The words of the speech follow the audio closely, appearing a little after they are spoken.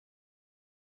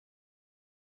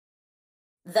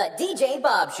The DJ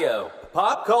Bob Show.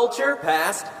 Pop culture,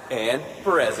 past and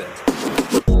present.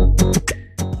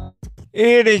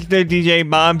 It is the DJ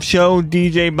Bob Show.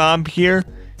 DJ Bob here.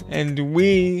 And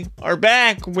we are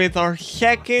back with our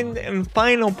second and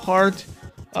final part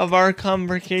of our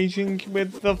conversations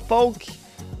with the folks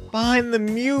behind the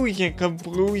music of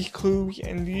Blue's Clues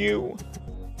and You.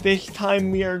 This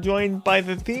time we are joined by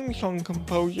the theme song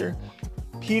composer,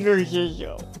 Peter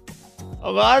Zizzo.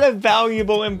 A lot of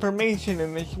valuable information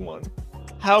in this one.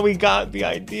 How we got the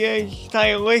idea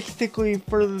stylistically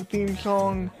for the theme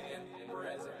song,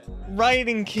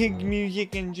 writing kids'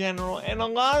 music in general, and a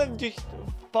lot of just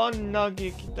fun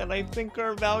nuggets that I think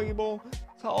are valuable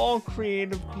to all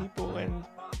creative people and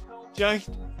just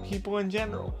people in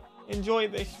general. Enjoy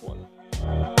this one.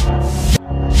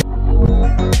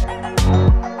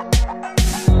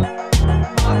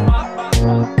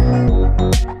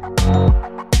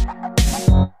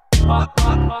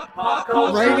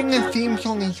 Writing a theme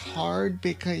song is hard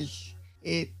because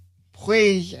it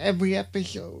plays every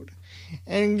episode,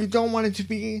 and you don't want it to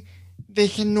be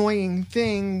this annoying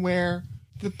thing where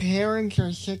the parents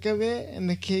are sick of it and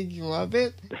the kids love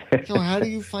it. So how do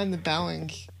you find the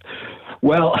balance?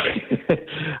 Well,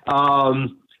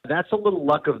 that's a little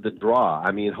luck of the draw.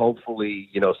 I mean, hopefully,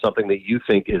 something that you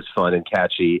think is fun and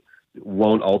catchy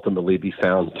won't ultimately be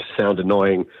found to sound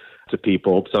annoying to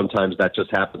people. Sometimes that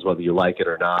just happens whether you like it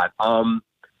or not.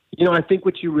 I think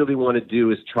what you really want to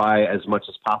do is try as much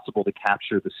as possible to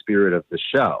capture the spirit of the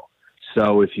show.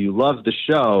 So if you love the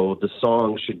show, the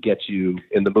song should get you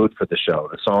in the mood for the show.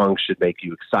 The song should make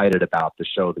you excited about the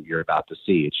show that you're about to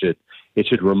see. It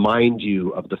should remind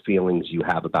you of the feelings you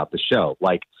have about the show.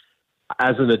 Like,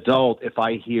 as an adult, if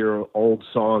I hear old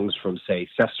songs from, say,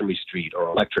 Sesame Street or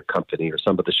Electric Company or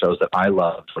some of the shows that I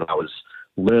loved when I was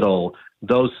little,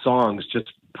 those songs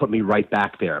just put me right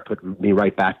back there in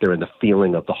the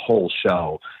feeling of the whole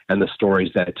show and the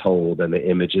stories that it told and the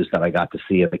images that I got to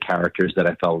see and the characters that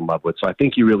I fell in love with. So I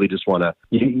think you really just want to,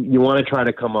 you want to try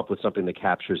to come up with something that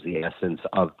captures the essence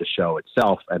of the show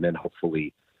itself, and then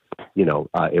hopefully,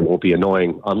 it won't be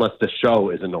annoying unless the show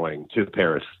is annoying to the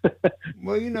parents.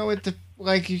 Well,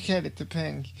 like you said, it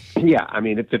depends. Yeah, I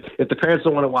mean, if the parents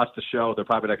don't want to watch the show, they're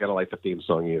probably not going to like the theme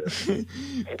song either.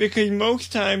 Because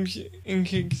most times in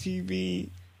kids' TV,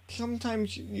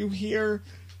 sometimes you hear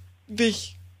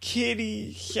this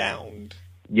kiddie sound.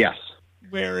 Yes.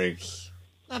 Where it's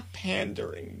not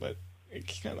pandering, but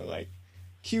it's kind of like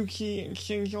cutesy and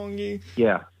sing-songy.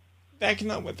 Yeah. That's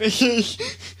not what this is.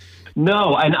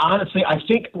 No, and honestly, I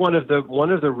think one of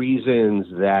the reasons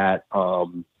that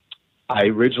I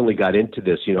originally got into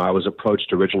this, I was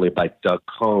approached originally by Doug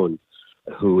Cohn,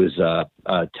 who is a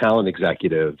talent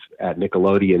executive at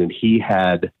Nickelodeon, and he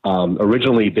had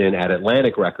originally been at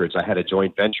Atlantic Records. I had a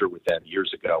joint venture with them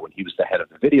years ago when he was the head of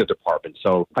the video department.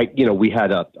 So we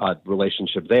had a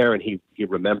relationship there, and he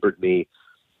remembered me.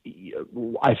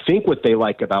 I think what they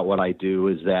like about what I do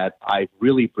is that I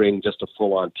really bring just a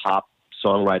full-on pop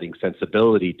songwriting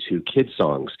sensibility to kid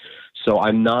songs. So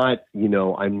I'm not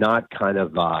kind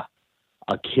of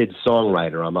a kid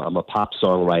songwriter. I'm a pop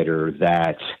songwriter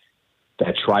that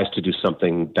tries to do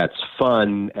something that's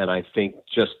fun. And I think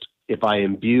just if I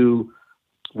imbue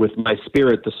with my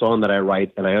spirit the song that I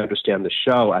write and I understand the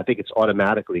show, I think it's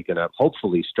automatically going to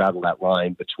hopefully straddle that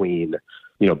line between,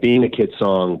 being a kid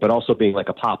song, but also being like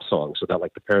a pop song, so that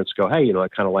like the parents go, hey, I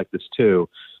kind of like this too.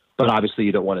 But obviously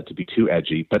you don't want it to be too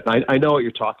edgy. But I know what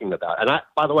you're talking about. And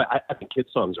by the way, I think kid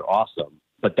songs are awesome,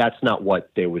 but that's not what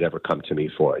they would ever come to me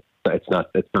for. It's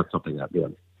not something that,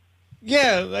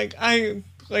 Yeah,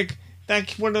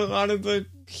 that's what a lot of the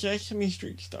Sesame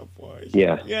Street stuff was.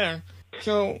 Yeah. Yeah.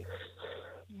 So,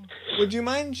 would you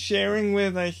mind sharing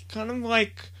with us kind of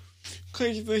like,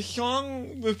 because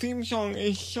the theme song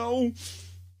is so,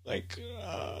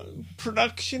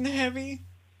 production heavy.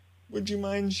 Would you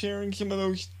mind sharing some of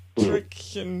those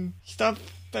tricks and stuff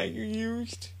that you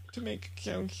used to make it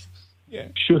sound? Yeah.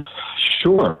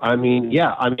 Sure. I mean,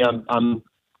 yeah. I mean,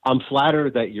 I'm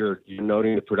flattered that you're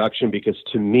noting the production, because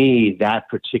to me that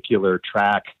particular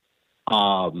track,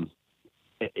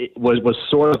 it was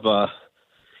sort of a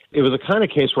kind of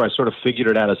case where I sort of figured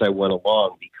it out as I went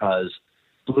along, because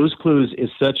Blue's Clues is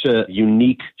such a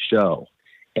unique show,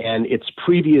 and its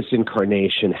previous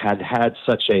incarnation had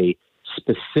such a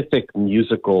specific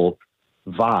musical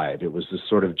vibe. It was this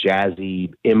sort of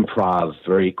jazzy improv,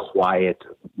 very quiet,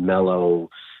 mellow,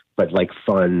 but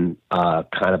fun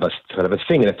kind of a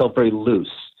thing, and it felt very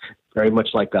loose, very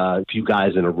much like a few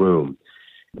guys in a room.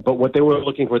 But what they were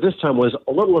looking for this time was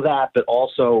a little of that, but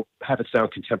also have it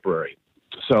sound contemporary.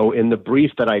 So in the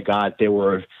brief that I got, there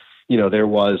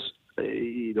was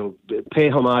pay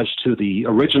homage to the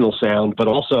original sound, but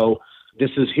also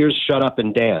here's Shut Up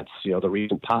and Dance, the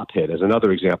recent pop hit, as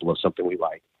another example of something we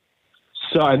like.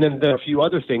 So, and then there are a few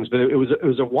other things, but it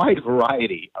was a wide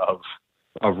variety of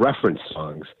reference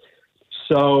songs.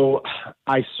 So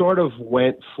I sort of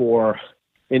went for,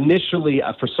 initially,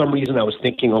 for some reason, I was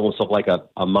thinking almost of like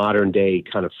a modern day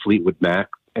kind of Fleetwood Mac.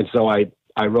 And so I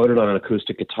wrote it on an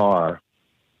acoustic guitar.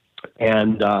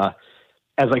 And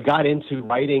as I got into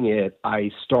writing it,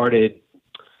 I started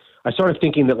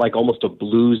thinking that like almost a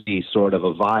bluesy sort of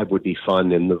a vibe would be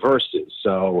fun in the verses.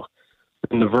 So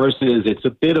in the verses, it's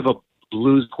a bit of a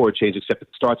blues chord change, except it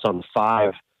starts on the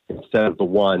 5 instead of the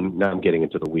 1. Now I'm getting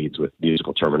into the weeds with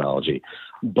musical terminology.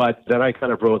 But then I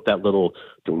kind of wrote that little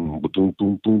boom, boom,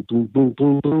 boom, boom, boom, boom,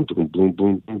 boom, boom, boom, boom,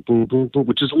 boom, boom, boom, boom,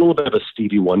 which is a little bit of a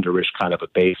Stevie Wonder-ish kind of a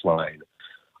bass line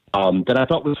that I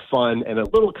thought was fun and a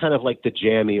little kind of like the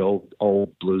jammy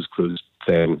old Blues Clues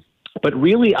thing. But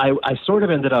really, I sort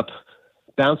of ended up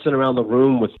bouncing around the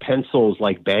room with pencils,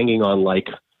 like banging on like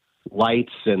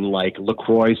lights and like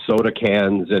LaCroix soda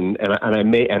cans, and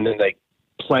then like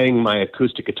playing my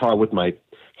acoustic guitar with my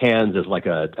hands as like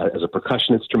as a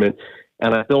percussion instrument.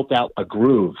 And I built out a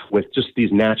groove with just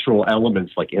these natural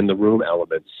elements, like in the room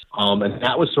elements. And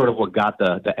that was sort of what got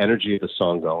the energy of the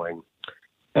song going.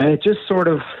 And it just sort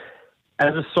of,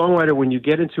 as a songwriter, when you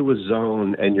get into a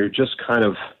zone and you're just kind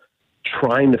of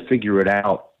trying to figure it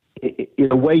out,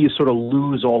 in a way you sort of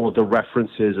lose all of the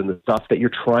references and the stuff that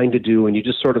you're trying to do, and you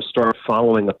just sort of start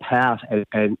following a path,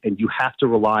 and you have to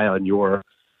rely on your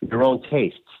own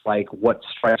tastes, like what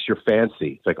strikes your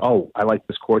fancy. It's like, oh, I like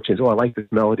this chord change. Oh, I like this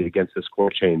melody against this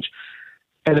chord change.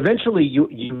 And eventually you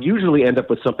usually end up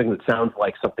with something that sounds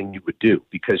like something you would do,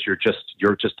 because you're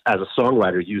just as a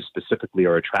songwriter, you specifically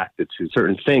are attracted to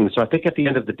certain things. So I think at the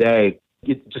end of the day,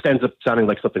 it just ends up sounding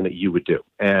like something that you would do.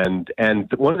 And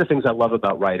one of the things I love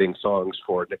about writing songs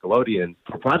for Nickelodeon,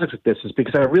 for projects like this, is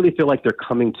because I really feel like they're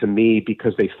coming to me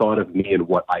because they thought of me and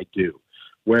what I do.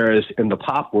 Whereas in the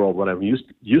pop world, what I'm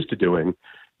used to doing,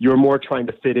 you're more trying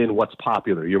to fit in what's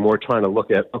popular. You're more trying to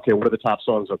look at, okay, what are the top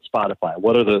songs on Spotify?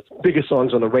 What are the biggest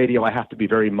songs on the radio? I have to be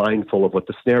very mindful of what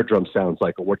the snare drum sounds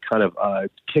like, or what kind of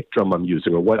kick drum I'm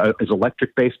using, or what is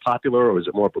electric bass popular, or is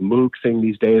it more of a Moog thing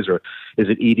these days, or is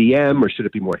it EDM, or should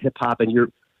it be more hip hop? And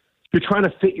you're trying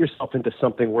to fit yourself into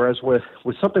something. Whereas with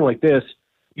something like this,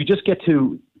 you just get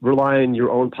to rely on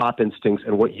your own pop instincts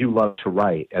and what you love to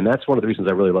write. And that's one of the reasons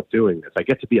I really love doing this. I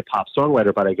get to be a pop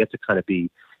songwriter, but I get to kind of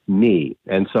be me.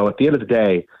 And so at the end of the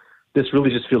day, this really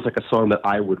just feels like a song that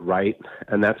I would write.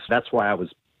 And that's why I was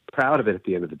proud of it at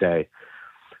the end of the day.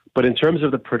 But in terms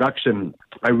of the production,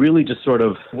 I really just sort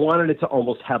of wanted it to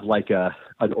almost have like an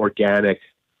organic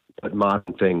but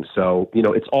modern thing. So,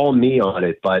 it's all me on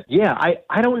it. But yeah,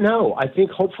 I don't know. I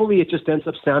think hopefully it just ends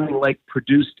up sounding like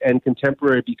produced and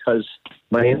contemporary because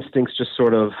my instincts just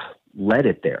sort of led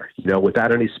it there,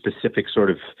 without any specific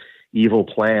sort of evil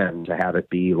plan to have it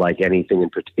be like anything in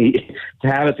particular.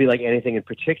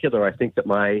 I think that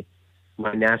my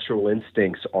natural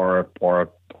instincts are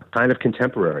kind of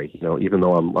contemporary, even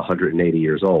though I'm 180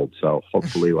 years old. So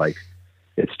hopefully like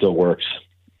it still works.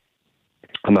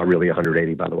 I'm not really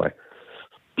 180, by the way.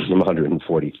 I'm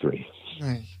 143.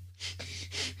 Nice.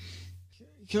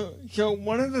 So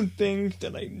one of the things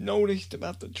that I noticed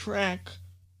about the track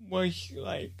was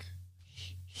like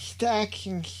stacks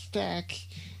and stacks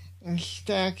and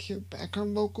stacks of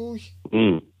background vocals.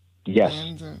 Yes.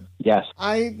 And, yes.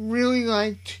 I really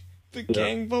liked the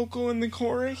gang vocal in the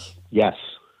chorus. Yes.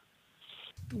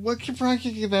 What's your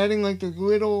process of adding like the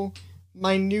little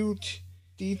minute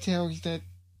details that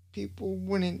people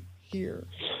wouldn't hear?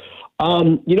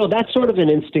 That's sort of an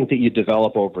instinct that you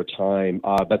develop over time.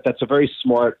 But that's a very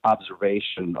smart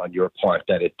observation on your part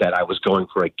that I was going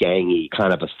for a gangy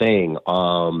kind of a thing.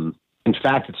 In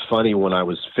fact, it's funny, when I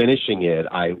was finishing it,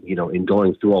 in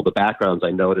going through all the backgrounds,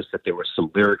 I noticed that there were some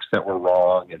lyrics that were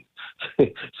wrong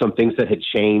and some things that had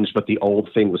changed, but the old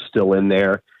thing was still in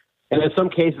there. And in some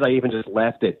cases, I even just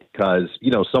left it because,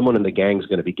 someone in the gang is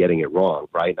going to be getting it wrong,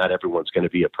 right? Not everyone's going to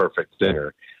be a perfect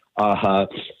singer.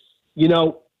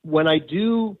 When I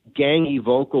do gangy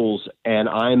vocals and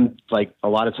I'm like a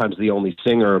lot of times the only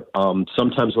singer,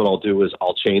 sometimes what I'll do is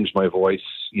I'll change my voice.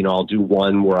 I'll do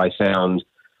one where I sound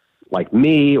like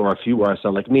me, or a few where I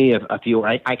sound like me, a few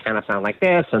I kind of sound like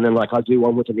this, and then like I'll do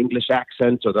one with an English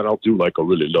accent, or then I'll do like a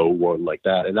really low one like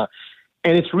that.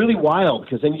 And it's really wild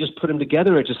because then you just put them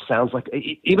together, it just sounds like,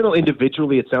 even though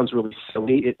individually it sounds really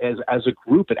silly, as a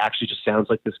group it actually just sounds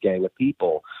like this gang of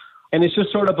people. And it's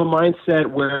just sort of a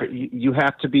mindset where you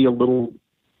have to be a little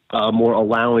more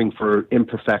allowing for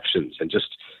imperfections and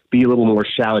just be a little more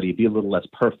shouty, be a little less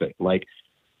perfect. Like,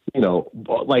 you know,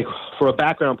 like for a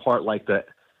background part like the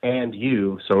and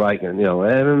you, so I can, you know,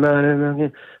 everybody,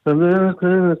 and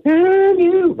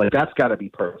you, like that's got to be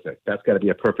perfect. That's got to be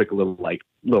a perfect little,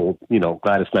 you know,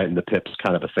 Gladys Knight and the Pips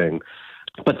kind of a thing.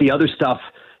 But the other stuff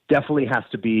definitely has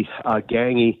to be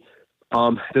gangy.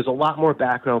 There's a lot more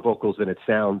background vocals than it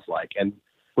sounds like. And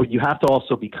what you have to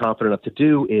also be confident enough to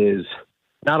do is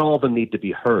not all of them need to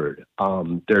be heard.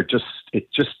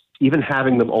 Even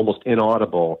having them almost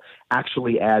inaudible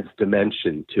actually adds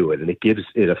dimension to it, and it gives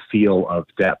it a feel of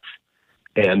depth.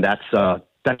 And that's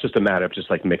just a matter of just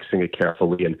like mixing it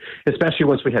carefully, and especially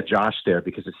once we had Josh there,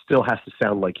 because it still has to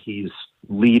sound like he's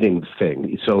leading the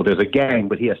thing. So there's a gang,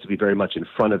 but he has to be very much in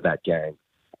front of that gang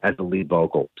as the lead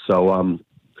vocal. So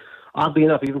oddly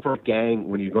enough, even for a gang,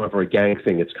 when you're going for a gang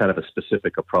thing, it's kind of a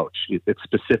specific approach. It's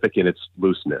specific in its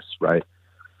looseness, right?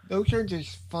 Those are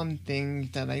just fun things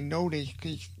that I noticed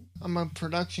because I'm a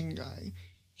production guy,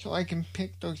 so I can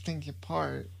pick those things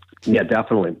apart. Yeah,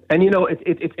 definitely. And, you know,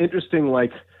 it's interesting,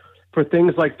 like, for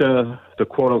things like the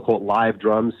quote-unquote live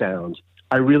drum sounds,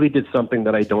 I really did something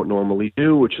that I don't normally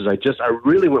do, which is I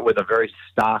really went with a very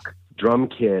stock drum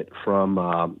kit from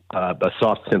a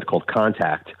soft synth called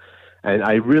Contact. And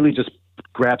I really just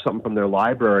grabbed something from their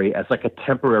library as like a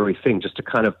temporary thing, just to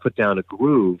kind of put down a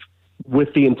groove,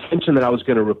 with the intention that I was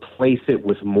going to replace it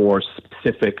with more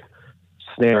specific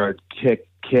snare, kick,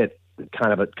 kit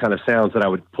kind of sounds that I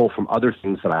would pull from other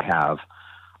things that I have.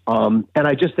 And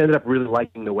I just ended up really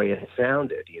liking the way it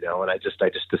sounded, you know, and I just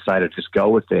decided to just go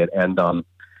with it. And,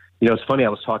 you know, it's funny, I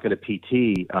was talking to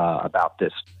PT about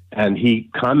this, and he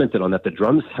commented on that the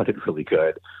drums sounded really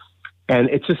good. And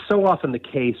it's just so often the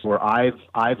case where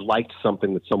I've liked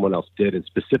something that someone else did and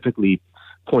specifically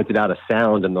pointed out a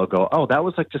sound, and they'll go, oh, that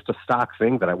was like just a stock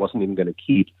thing that I wasn't even going to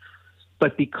keep.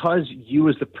 But because you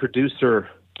as the producer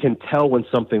can tell when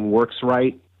something works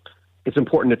right, it's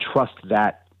important to trust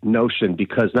that notion,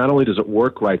 because not only does it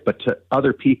work right, but to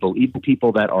other people, even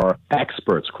people that are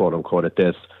experts, quote unquote, at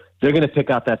this, they're going to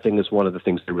pick out that thing as one of the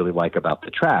things they really like about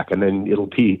the track. And then it'll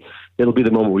be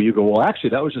the moment where you go, well, actually,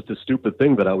 that was just a stupid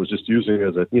thing that I was just using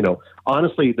as a, you know,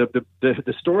 honestly,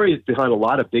 the story behind a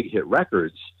lot of big hit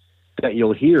records that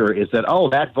you'll hear is that, oh,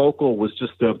 that vocal was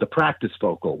just the practice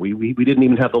vocal. We didn't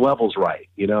even have the levels right,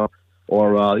 you know?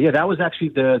 Or, yeah, that was actually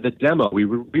the demo. We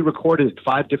recorded it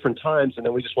 5 different times, and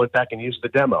then we just went back and used the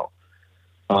demo.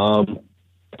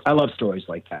 I love stories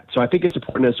like that. So I think it's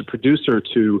important as a producer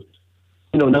to,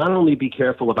 you know, not only be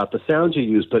careful about the sounds you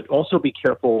use, but also be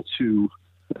careful to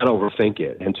not overthink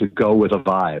it and to go with a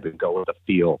vibe and go with a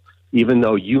feel, even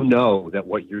though you know that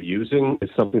what you're using is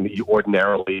something that you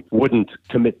ordinarily wouldn't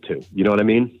commit to. You know what I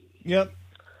mean? Yep,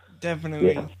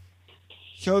 definitely. Yeah.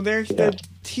 So there's the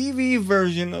TV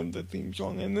version of the theme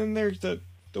song, and then there's the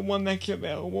one that's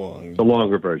available on the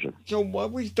longer version. So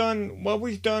what was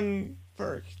done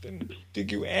first, and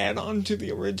did you add on to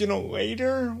the original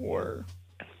later, or?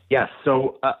 Yes.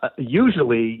 So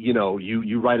usually, you know,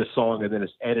 you write a song and then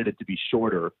it's edited to be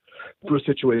shorter for a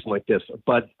situation like this.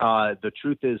 But the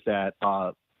truth is that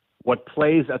what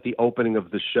plays at the opening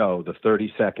of the show, the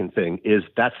 30-second thing,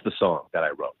 that's the song that I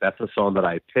wrote. That's the song that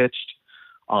I pitched.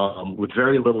 With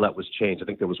very little that was changed. I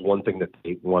think there was one thing that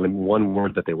they wanted, one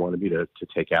word that they wanted me to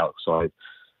take out. So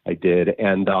I did.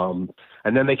 And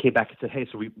then they came back and said, hey,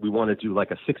 so we want to do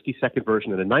like a 60-second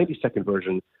version and a 90-second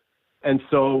version. And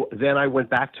so then I went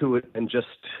back to it and just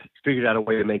figured out a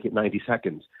way to make it 90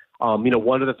 seconds. You know,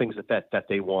 one of the things that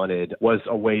they wanted was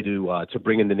a way to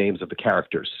bring in the names of the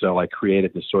characters. So I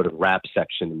created this sort of rap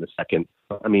section in the second,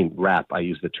 rap, I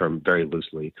use the term very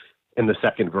loosely, in the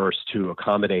second verse to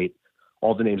accommodate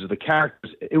all the names of the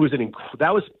characters. It was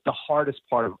that was the hardest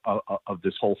part of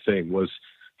this whole thing, was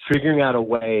figuring out a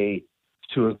way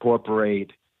to incorporate,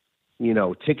 you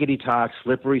know, Tickety Tock,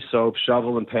 Slippery Soap,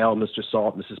 Shovel and Pail, Mr.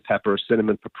 Salt, Mrs. Pepper,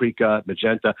 Cinnamon, Paprika,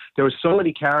 Magenta. There were so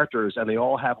many characters, and they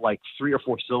all have like 3 or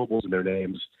 4 syllables in their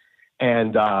names.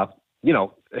 And, you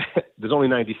know, there's only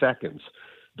 90 seconds.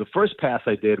 The first pass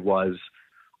I did was,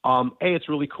 hey, it's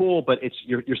really cool, but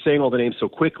you're saying all the names so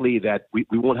quickly that we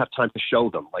won't have time to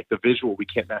show them. Like the visual, we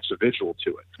can't match the visual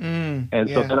to it.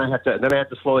 So then I had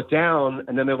to slow it down.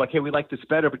 And then they're like, hey, we like this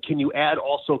better, but can you add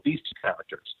also these 2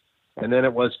 characters? And then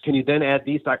it was, can you then add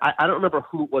these? I don't remember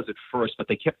who it was at first, but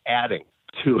they kept adding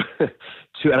to,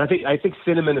 and I think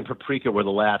Cinnamon and Paprika were the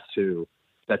last 2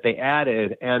 that they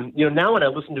added. And, you know, now when I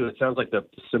listen to it, it sounds like the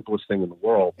simplest thing in the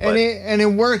world. And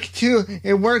it worked too.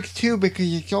 It works too,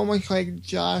 because it's almost like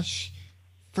Josh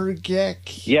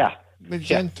forgets. Yeah.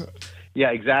 Magenta.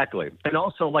 Yeah, exactly. And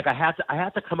also, like, I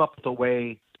had to come up with a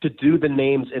way to do the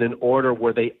names in an order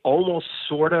where they almost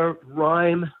sort of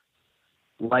rhyme,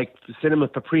 like Cinema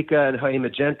Paprika and Honey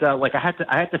Magenta. Like I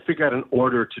had to figure out an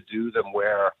order to do them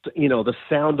where, you know, the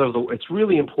sound of it's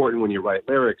really important when you write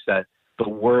lyrics that the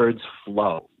words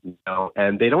flow, you know,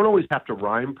 and they don't always have to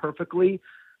rhyme perfectly,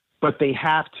 but they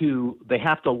have to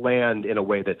land in a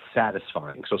way that's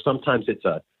satisfying. So sometimes it's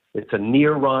a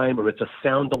near rhyme, or it's a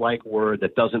sound-alike word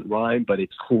that doesn't rhyme, but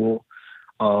it's cool.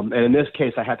 And in this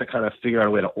case, I had to kind of figure out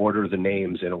a way to order the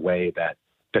names in a way that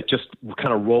just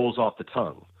kind of rolls off the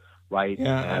tongue, right?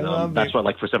 Yeah, and I love that's why,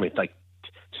 like, for somebody, like,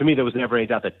 to me, there was never any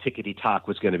doubt that Tickety Tock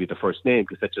was going to be the first name,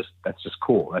 because that's just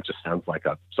cool. That just sounds like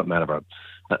something out of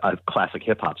a classic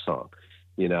hip hop song,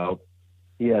 you know?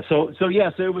 Yeah. So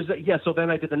it was, so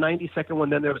then I did the 90-second one.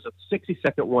 Then there was a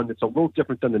 60-second one that's a little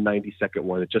different than the 90-second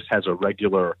one. It just has a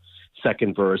regular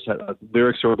second verse.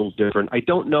 Lyrics are a little different. I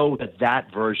don't know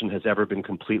that version has ever been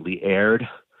completely aired,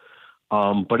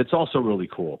 but it's also really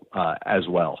cool as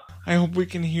well. I hope we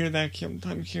can hear that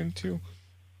sometime soon too.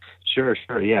 Sure,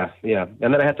 yeah.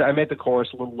 And then I made the chorus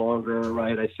a little longer,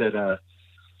 right? I said,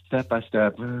 step by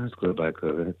step, clue by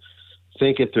clue,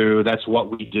 think it through. That's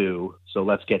what we do. So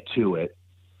let's get to it.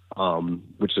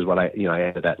 Which is what I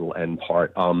added that little end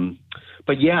part.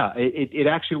 But yeah, it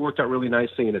actually worked out really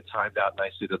nicely, and it timed out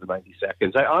nicely to the 90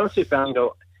 seconds. I honestly found,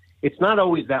 it's not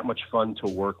always that much fun to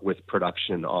work with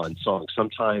production on songs.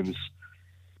 Sometimes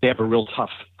they have a real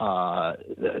tough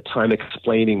time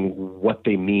explaining what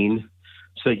they mean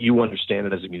so that you understand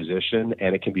it as a musician,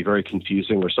 and it can be very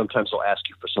confusing, or sometimes they'll ask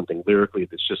you for something lyrically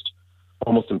that's just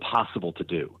almost impossible to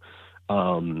do.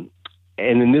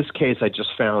 And in this case, I just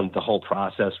found the whole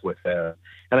process with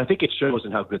and I think it shows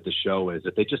in how good the show is,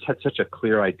 that they just had such a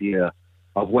clear idea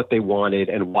of what they wanted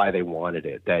and why they wanted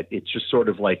it, that it just sort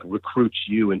of like recruits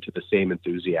you into the same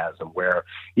enthusiasm, where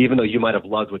even though you might have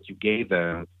loved what you gave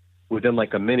them, within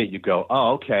like a minute you go,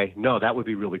 oh, okay, no, that would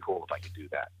be really cool if I could do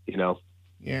that, you know?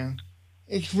 Yeah.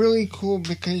 It's really cool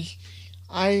because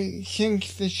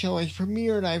since the show has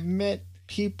premiered, I've met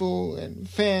people and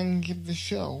fans of the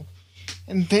show,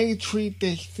 and they treat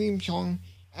this theme song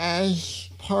as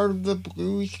part of the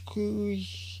Blues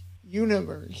Clues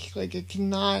universe. Like, it's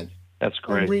not That's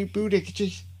great. a reboot, it's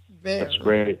just there. That's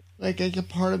great. Like, it's a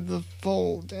part of the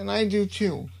fold, and I do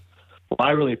too. Well,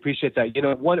 I really appreciate that. You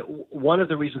know, one of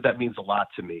the reasons that means a lot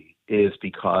to me is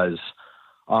because,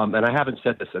 and I haven't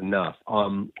said this enough,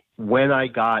 when I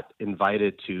got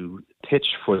invited to pitch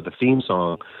for the theme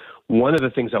song, one of the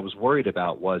things I was worried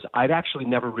about was I'd actually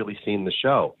never really seen the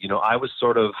show. You know, I was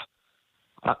sort of,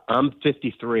 I'm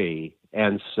 53,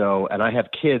 and I have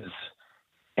kids,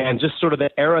 and just sort of the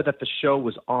era that the show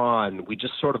was on, we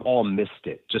just sort of all missed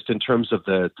it, just in terms of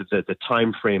the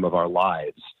time frame of our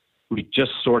lives. We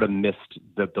just sort of missed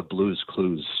the Blues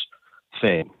Clues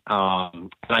thing.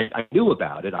 And I knew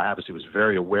about it. I obviously was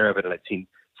very aware of it, and I'd seen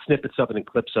snippets of it and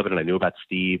clips of it, and I knew about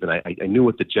Steve, and I knew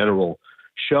what the general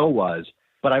show was.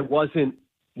 But I wasn't,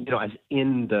 you know, as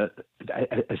in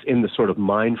the sort of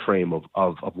mind frame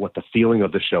of what the feeling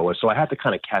of the show was. So I had to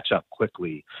kind of catch up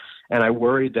quickly, and I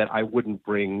worried that I wouldn't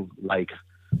bring like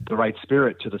the right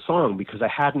spirit to the song, because I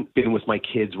hadn't been with my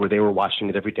kids where they were watching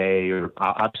it every day, or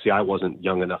obviously I wasn't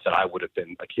young enough that I would have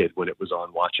been a kid when it was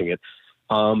on watching it.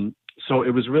 So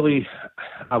it was really,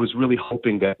 I was really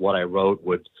hoping that what I wrote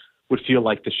would feel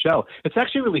like the show. It's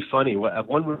actually really funny.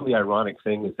 One really ironic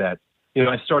thing is that, you know,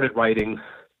 I started writing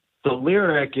the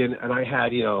lyric and I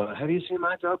had, you know, have you seen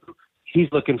my dog? He's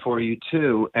looking for you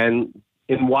too. And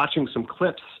in watching some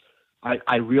clips,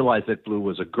 I realized that Blue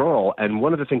was a girl. And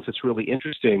one of the things that's really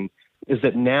interesting is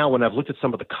that now when I've looked at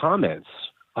some of the comments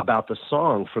about the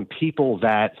song from people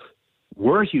that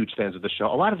were huge fans of the show,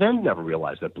 a lot of them never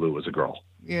realized that Blue was a girl.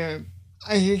 Yeah,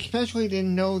 I especially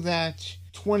didn't know that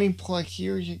 20 plus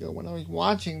years ago when I was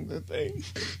watching the thing.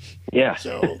 Yeah,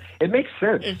 so it makes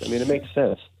sense. I mean, it makes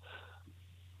sense.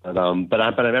 But I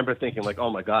remember thinking like, oh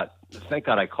my God, thank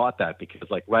God I caught that, because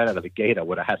like right out of the gate, I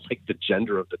would have had like the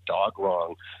gender of the dog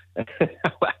wrong.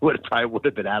 I would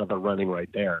have been out of the running right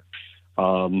there.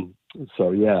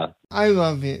 So yeah. I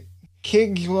love it.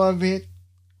 Kids love it.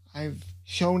 I've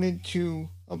shown it to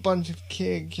a bunch of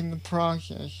kids in the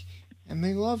process, and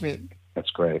they love it. That's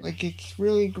great. Like, it's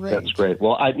really great. That's great.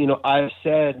 Well, I've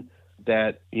said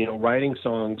that, you know, writing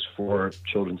songs for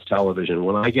children's television,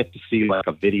 when I get to see like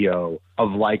a video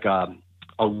of like a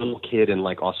little kid in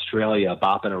like Australia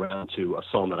bopping around to a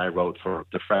song that I wrote for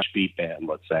the Fresh Beat Band,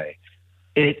 let's say,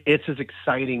 it's as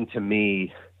exciting to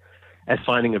me as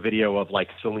finding a video of like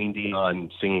Celine Dion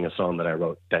singing a song that I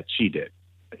wrote that she did.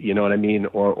 You know what I mean?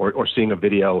 Or seeing a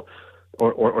video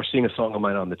or seeing a song of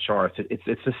mine on the charts. It's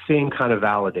the same kind of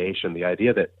validation, the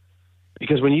idea that,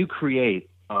 because when you create,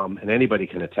 and anybody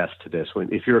can attest to this,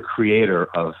 if you're a creator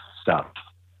of stuff,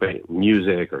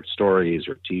 music or stories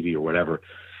or TV or whatever,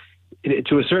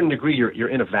 to a certain degree, you're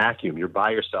in a vacuum. You're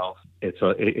by yourself.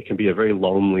 It can be a very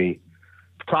lonely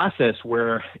process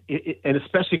where, and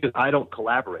especially because I don't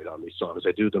collaborate on these songs,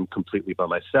 I do them completely by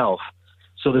myself.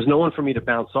 So there's no one for me to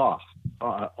bounce off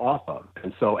of.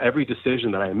 And so every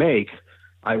decision that I make,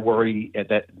 I worry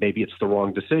that maybe it's the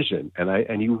wrong decision.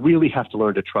 And you really have to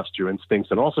learn to trust your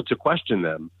instincts and also to question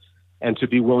them and to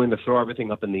be willing to throw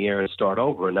everything up in the air and start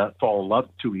over and not fall in love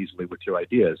too easily with your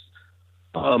ideas.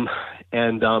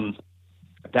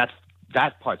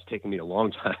 That part's taken me a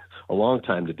long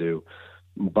time to do.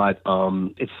 But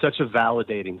it's such a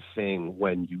validating thing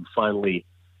when you finally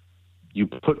you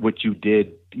put what you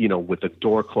did, with the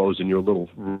door closed in your little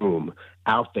room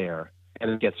out there,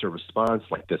 and it gets a response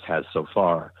like this has so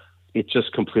far. It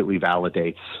just completely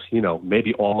validates,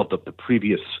 maybe all of the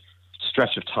previous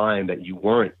stretch of time that you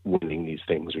weren't winning these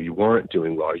things, or you weren't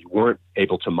doing well, or you weren't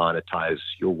able to monetize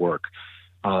your work.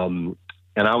 And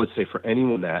I would say for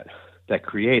anyone that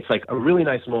creates, like, a really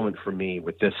nice moment for me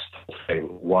with this thing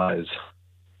was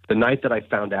the night that I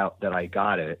found out that I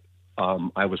got it.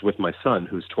 I was with my son,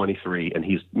 who's 23, and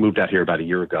he's moved out here about a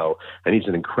year ago, and he's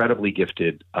an incredibly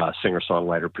gifted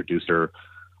singer-songwriter, producer,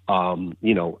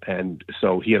 and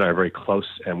so he and I are very close,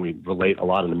 and we relate a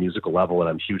lot on a musical level, and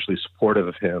I'm hugely supportive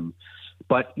of him.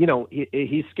 But,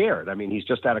 he's scared. I mean, he's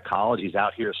just out of college. He's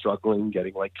out here struggling,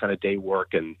 getting like kind of day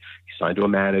work, and he's signed to a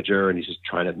manager, and he's just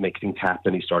trying to make things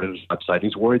happen. He started his website.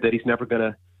 He's worried that he's never going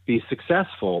to be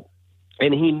successful.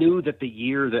 And he knew that the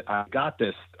year that I got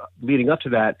this, leading up to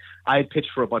that, I had pitched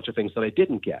for a bunch of things that I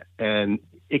didn't get. And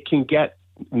it can get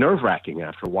nerve-wracking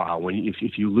after a while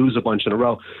if you lose a bunch in a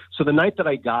row. So the night that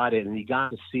I got it and he got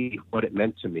to see what it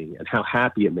meant to me and how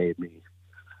happy it made me,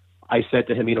 I said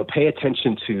to him, pay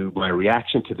attention to my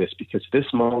reaction to this, because this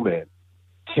moment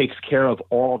takes care of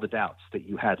all the doubts that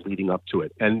you had leading up to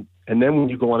it. And then when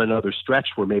you go on another stretch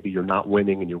where maybe you're not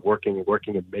winning and you're working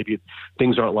and maybe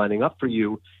things aren't lining up for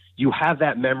you, you have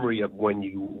that memory of when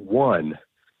you won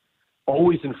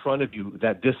always in front of you,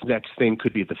 that this next thing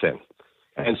could be the thing.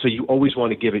 And so you always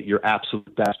want to give it your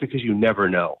absolute best, because you never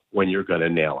know when you're going to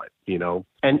nail it,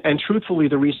 And truthfully,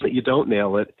 the reason that you don't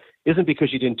nail it isn't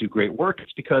because you didn't do great work.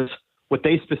 It's because what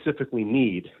they specifically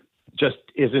need just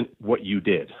isn't what you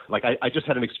did. Like I just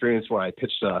had an experience where I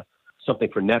pitched something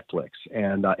for Netflix,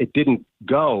 and it didn't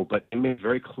go, but it made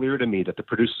very clear to me that the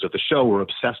producers of the show were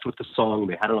obsessed with the song.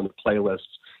 They had it on the playlist.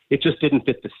 It just didn't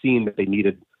fit the scene that they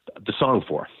needed the song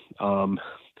for.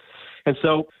 And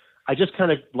so I just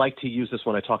kind of like to use this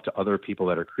when I talk to other people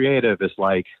that are creative, is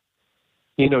like,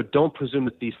 don't presume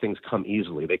that these things come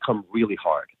easily. They come really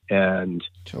hard, and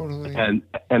totally,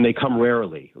 and they come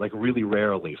rarely, like really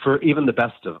rarely, for even the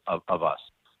best of us.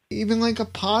 Even like a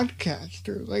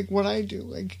podcaster, like what I do,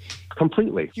 like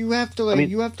completely. You have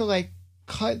to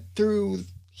cut through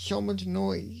so much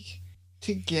noise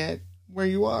to get where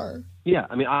you are. Yeah,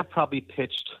 I mean, I've probably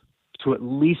pitched to at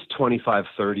least 25,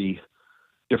 30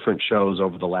 different shows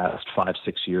over the last 5-6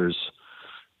 years,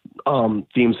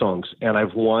 theme songs, and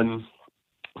I've won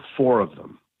 4 of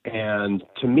them. And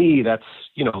to me, that's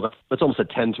almost a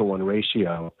 10-to-1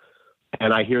 ratio.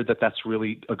 And I hear that that's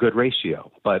really a good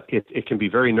ratio, but it can be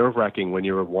very nerve-wracking when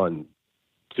you're at 1,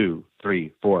 2,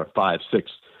 3, 4, 5,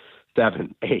 6,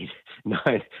 7, 8, 9,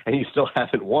 and you still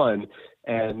haven't won.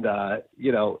 And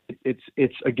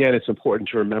it's important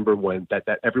to remember when that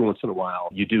every once in a while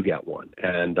you do get one,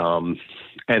 and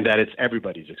that it's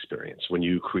everybody's experience when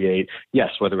you create. Yes,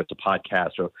 whether it's a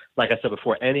podcast or, like I said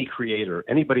before, any creator,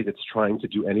 anybody that's trying to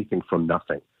do anything from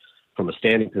nothing, from a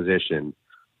standing position,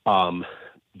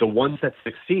 the ones that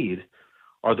succeed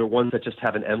are the ones that just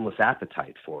have an endless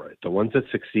appetite for it. The ones that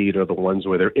succeed are the ones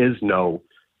where there is no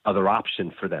other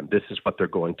option for them. This is what they're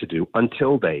going to do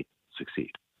until they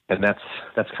succeed. And that's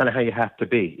kind of how you have to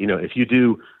be. If you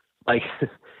do, like,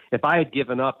 if I had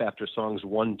given up after songs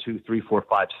 1, 2, 3, 4,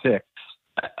 5, 6,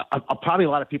 probably a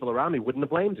lot of people around me wouldn't have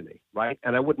blamed me, right?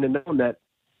 And I wouldn't have known that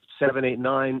 7, 8,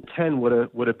 9, 10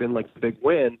 would have been like the big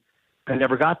win. I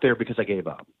never got there because I gave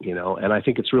up, And I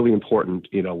think it's really important,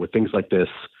 with things like this.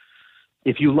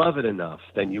 If you love it enough,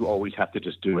 then you always have to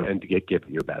just do it and give it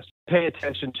your best. Pay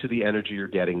attention to the energy you're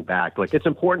getting back. Like, it's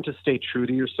important to stay true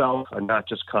to yourself and not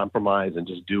just compromise and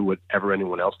just do whatever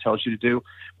anyone else tells you to do.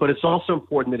 But it's also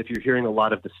important that if you're hearing a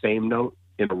lot of the same note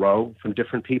in a row from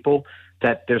different people,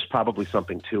 that there's probably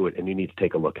something to it and you need to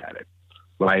take a look at it,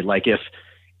 right? Like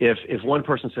if one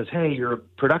person says, hey, your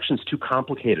production's too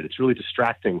complicated, it's really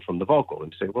distracting from the vocal,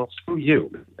 and say, well, screw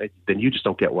you, then you just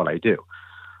don't get what I do.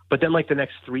 But then, like, the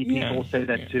next three people say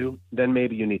that too, then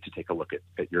maybe you need to take a look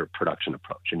at your production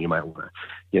approach, and you might want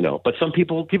to, But some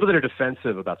people that are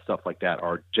defensive about stuff like that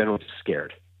are generally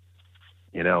scared,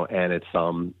 And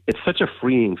it's such a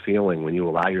freeing feeling when you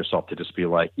allow yourself to just be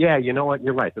like, yeah, you know what,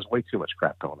 you're right. There's way too much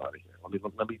crap going on here.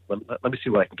 Let me see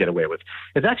what I can get away with.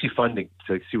 It's actually fun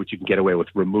to see what you can get away with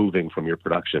removing from your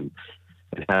production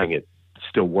and having it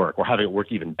still work, or having it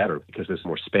work even better because there's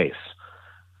more space.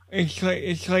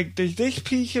 It's like, does this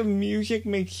piece of music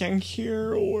make sense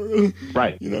here, or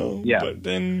right? Yeah. But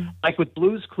then, like with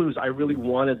Blues Clues, I really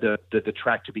wanted the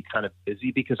track to be kind of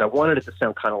busy because I wanted it to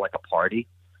sound kind of like a party.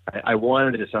 I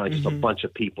wanted it to sound like just a bunch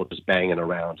of people just banging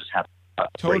around, just having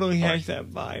totally has that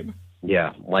vibe.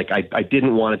 Yeah, like I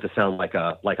didn't want it to sound like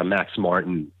a Max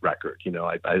Martin record.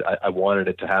 I wanted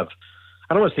it to have.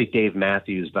 I don't want to say Dave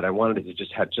Matthews, but I wanted it to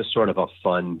just have just sort of a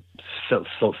fun,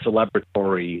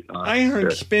 celebratory. I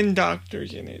heard Spin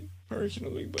Doctors in it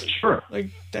personally, but sure,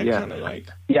 like that kind of like.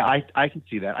 Yeah, I can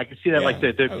see that. I can see that, like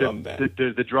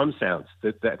the drum sounds.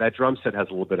 That drum set has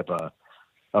a little bit of a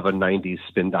 '90s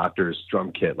Spin Doctors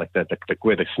drum kit, like the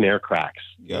way the snare cracks.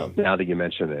 Yeah. Now that you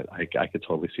mention it, I could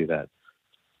totally see that.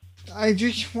 I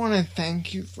just want to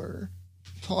thank you for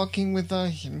talking with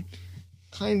us and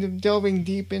kind of delving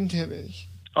deep into this.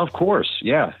 Of course,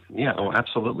 yeah, oh,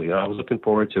 absolutely. I was looking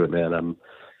forward to it, man.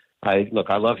 I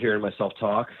love hearing myself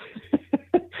talk,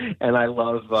 and I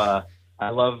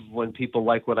love when people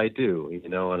like what I do,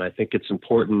 And I think it's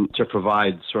important to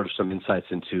provide sort of some insights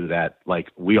into that. Like,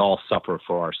 we all suffer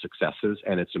for our successes,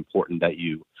 and it's important that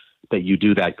you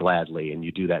do that gladly, and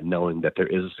you do that knowing that there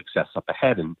is a success up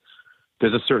ahead, and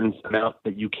there's a certain amount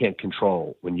that you can't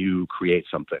control when you create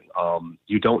something.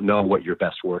 You don't know what your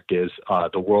best work is.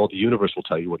 The universe will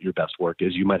tell you what your best work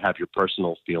is. You might have your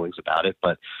personal feelings about it,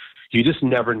 but you just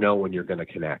never know when you're going to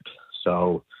connect.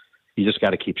 So you just got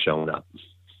to keep showing up.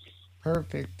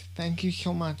 Perfect. Thank you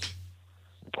so much.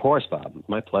 Of course, Bob.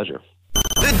 My pleasure.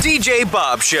 The DJ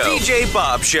Bob Show. DJ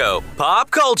Bob Show.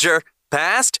 Pop culture,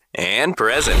 past and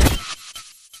present.